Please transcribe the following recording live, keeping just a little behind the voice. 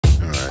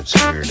Alright,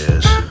 so here it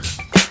is.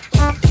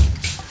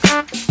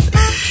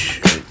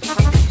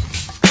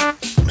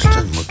 This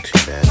doesn't look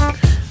too bad.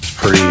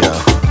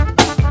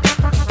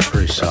 It's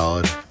pretty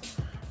solid.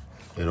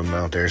 It'll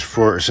mount there. It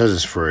says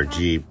it's for a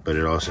Jeep, but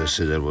it also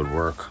said it would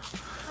work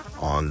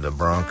on the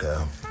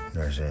Bronco.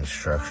 There's the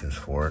instructions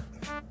for it.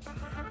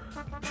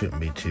 Shouldn't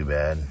be too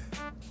bad.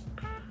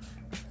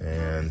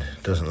 And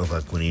it doesn't look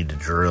like we need to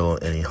drill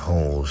any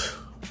holes.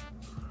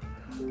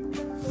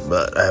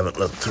 But I haven't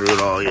looked through it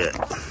all yet.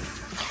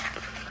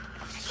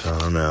 So I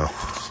don't know.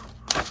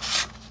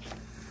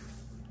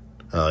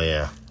 Oh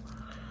yeah.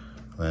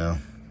 Well,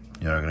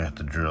 you're gonna have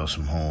to drill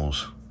some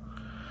holes.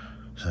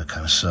 So that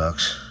kind of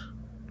sucks.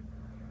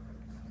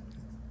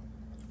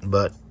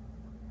 But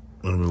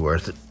it'll be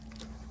worth it.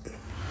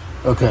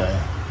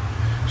 Okay.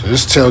 So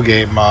this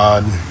tailgate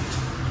mod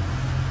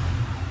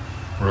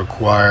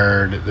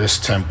required this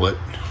template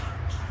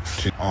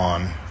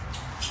on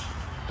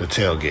the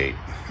tailgate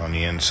on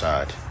the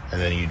inside,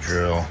 and then you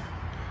drill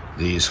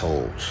these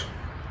holes.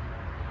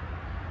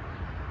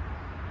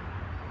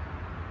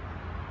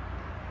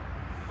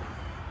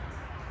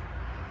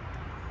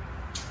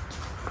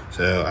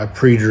 So I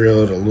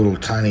pre-drilled a little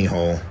tiny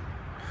hole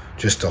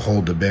just to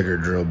hold the bigger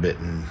drill bit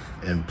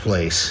in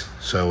place,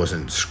 so I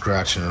wasn't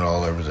scratching it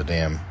all over the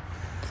damn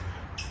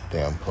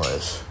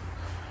place.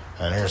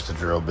 And here's the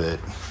drill bit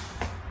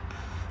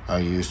I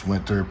used.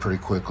 Went through it pretty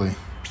quickly.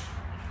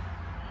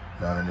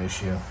 Not an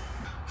issue.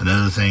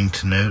 Another thing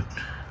to note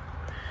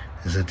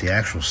is that the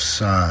actual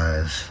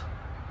size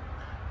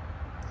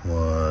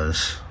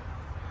was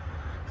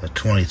a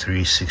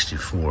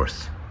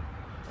 23/64.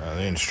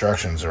 The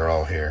instructions are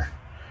all here.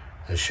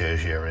 It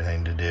shows you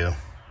everything to do.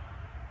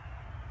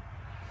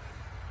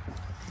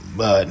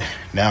 But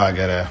now I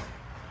gotta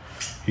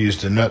use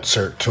the nut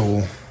cert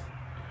tool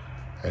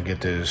and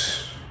get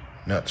those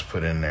nuts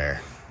put in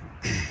there.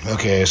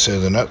 Okay, so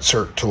the nut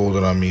cert tool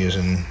that I'm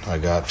using I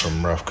got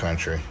from Rough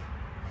Country.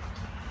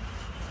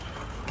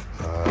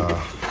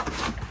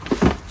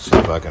 See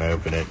if I can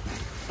open it.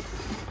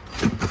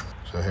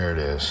 So here it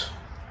is.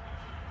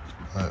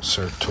 Nut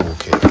cert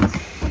toolkit.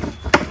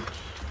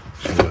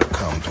 See what it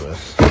comes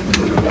with.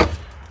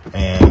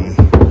 And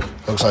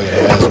looks like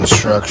it has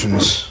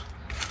instructions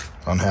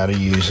on how to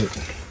use it.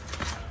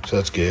 So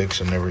that's good,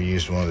 because I've never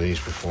used one of these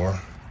before.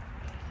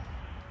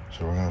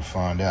 So we're going to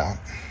find out.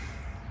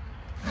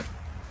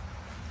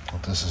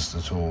 But this is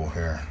the tool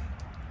here.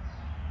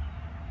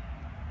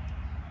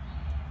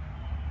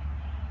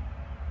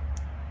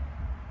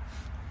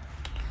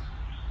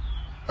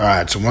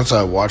 Alright, so once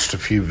I watched a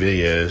few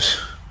videos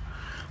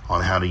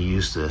on how to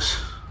use this,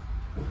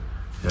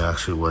 it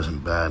actually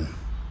wasn't bad.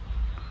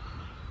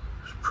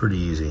 It's pretty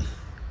easy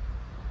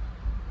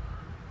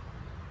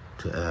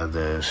to add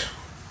those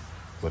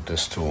with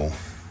this tool.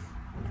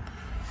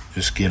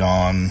 Just get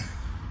on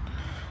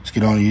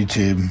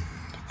YouTube,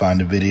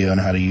 find a video on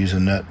how to use a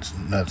nut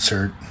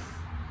cert.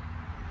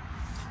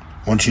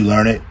 Once you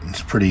learn it,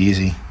 it's pretty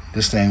easy.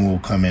 This thing will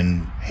come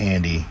in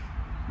handy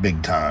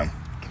big time.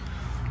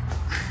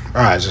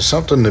 Alright, so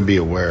something to be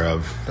aware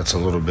of that's a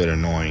little bit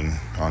annoying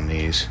on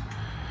these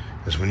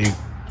is when you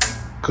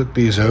click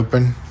these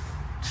open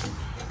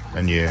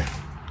and you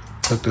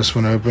click this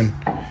one open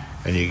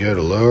and you go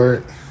to lower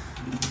it,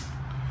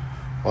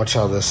 watch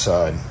how this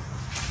side,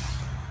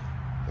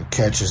 it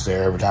catches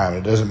there every time.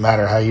 It doesn't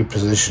matter how you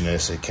position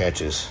this, it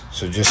catches.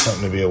 So just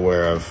something to be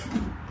aware of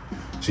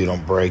so you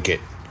don't break it.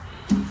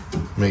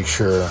 Make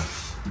sure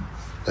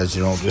that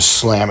you don't just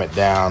slam it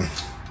down.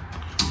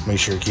 Make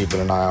sure you're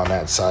keeping an eye on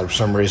that side. For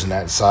some reason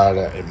that side,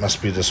 it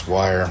must be this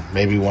wire.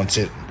 Maybe once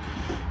it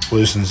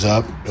loosens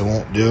up, it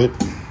won't do it.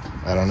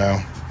 I don't know.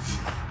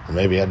 Or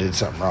maybe I did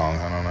something wrong.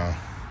 I don't know.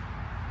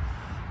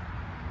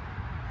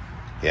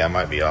 Yeah, I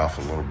might be off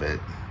a little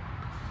bit.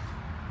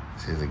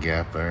 See the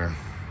gap there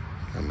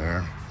and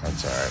there?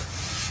 That's alright.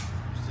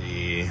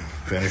 The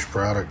finished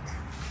product.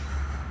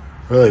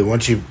 Really,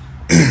 once you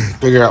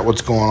figure out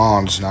what's going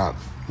on, it's not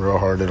real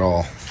hard at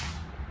all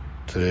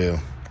to do.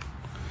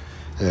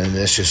 And then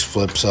this just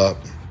flips up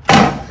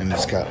and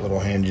it's got little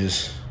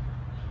hinges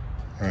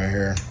right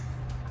here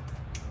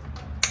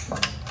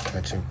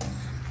that you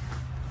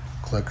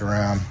click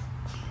around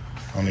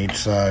on each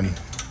side.